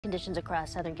Conditions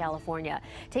across Southern California.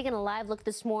 Taking a live look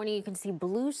this morning, you can see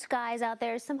blue skies out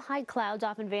there, some high clouds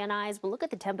off in Van Nuys, but look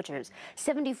at the temperatures.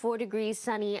 74 degrees,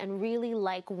 sunny, and really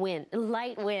light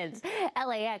winds.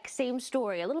 LAX, same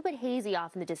story, a little bit hazy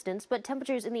off in the distance, but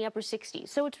temperatures in the upper 60s.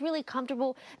 So it's really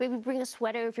comfortable. Maybe bring a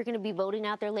sweater if you're going to be voting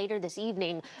out there later this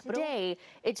evening. Today,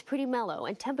 it's pretty mellow,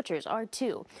 and temperatures are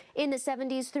too. In the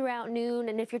 70s throughout noon,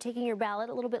 and if you're taking your ballot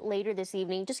a little bit later this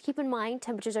evening, just keep in mind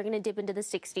temperatures are going to dip into the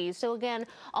 60s. So again,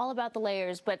 all about the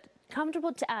layers, but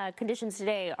comfortable conditions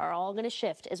today are all going to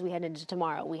shift as we head into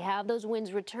tomorrow. We have those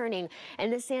winds returning,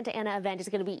 and this Santa Ana event is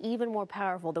going to be even more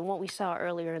powerful than what we saw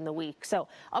earlier in the week. So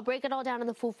I'll break it all down in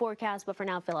the full forecast, but for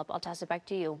now, Philip, I'll toss it back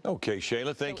to you. Okay,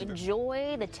 Shayla, thank you.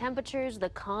 Enjoy the temperatures, the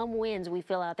calm winds we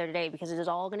feel out there today, because it is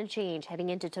all going to change heading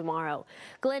into tomorrow.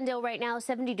 Glendale right now,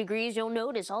 70 degrees. You'll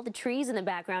notice all the trees in the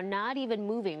background not even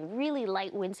moving. Really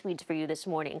light wind speeds for you this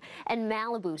morning. And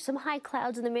Malibu, some high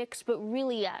clouds in the mix, but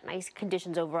really nice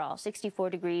conditions overall.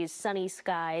 64 degrees, sunny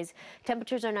skies.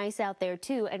 Temperatures are nice out there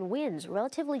too, and winds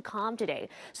relatively calm today.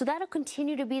 So that'll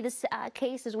continue to be the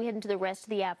case as we head into the rest of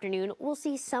the afternoon. We'll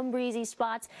see some breezy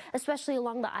spots, especially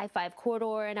along the I-5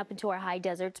 corridor and up into our high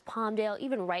deserts, Palmdale,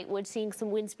 even Wrightwood, seeing some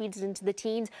wind speeds into the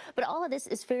teens. But all of this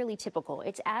is fairly typical.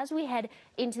 It's as we head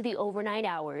into the overnight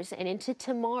hours and into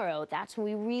tomorrow, that's when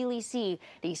we really see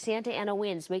these Santa Ana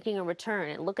winds making a return.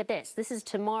 And look at this. This is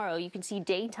tomorrow. You can see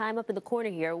daytime up in the corner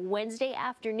here. Wednesday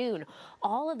afternoon,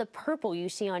 all of the purple you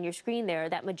see on your screen there,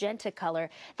 that magenta color,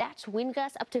 that's wind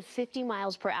gusts up to 50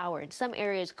 miles per hour. And some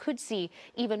areas could see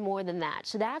even more than that.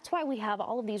 So that's why we have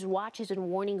all of these watches and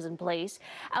warnings in place.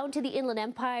 Out into the Inland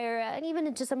Empire and even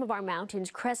into some of our mountains,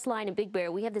 Crestline and Big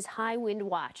Bear, we have this high wind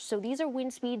watch. So these are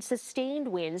wind speeds, sustained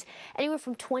winds, anywhere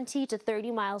from 20 to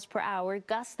 30 miles per hour.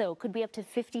 Gusts, though, could be up to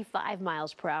 55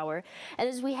 miles per hour. And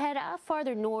as we head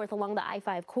farther north along the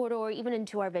I-5 corridor, even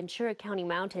into our Ventura County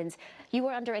mountains, you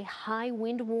are under a high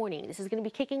wind warning. This is going to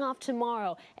be kicking off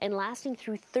tomorrow and lasting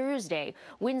through Thursday.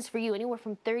 Winds for you anywhere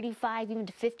from 35 even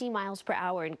to 50 miles per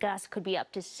hour, and gusts could be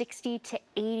up to 60 to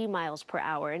 80 miles per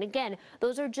hour. And again,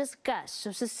 those are just gusts,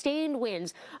 so sustained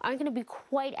winds aren't going to be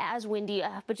quite as windy,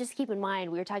 but just keep in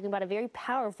mind we are talking about a very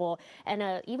powerful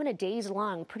and even a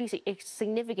days-long, pretty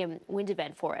significant wind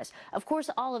event for us. Of course,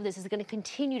 all of this is going to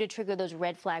continue to trigger those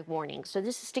red flag warnings. So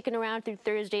this is sticking around through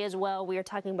Thursday as well. We are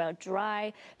talking about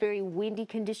dry, very windy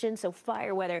conditions, so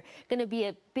fire weather going to be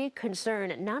a big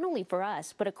concern, not only for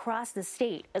us, but across the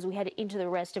state as we head into the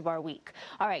rest of our week.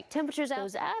 All right, temperatures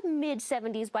those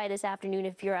mid-70s by this afternoon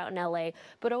if you're out in LA,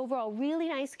 but overall really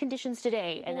nice conditions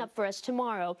today. And up for us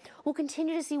tomorrow, we'll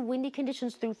continue to see windy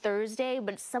conditions through Thursday,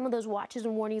 but some of those watches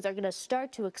and warnings are going to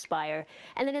start to expire.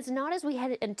 And then it's not as we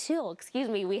head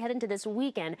we head into this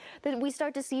weekend that we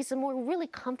start to see some more really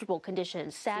comfortable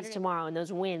conditions Saturday, tomorrow, and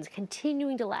those winds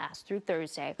continuing to last through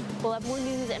Thursday. We'll have more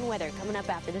news and weather coming up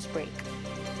after this break.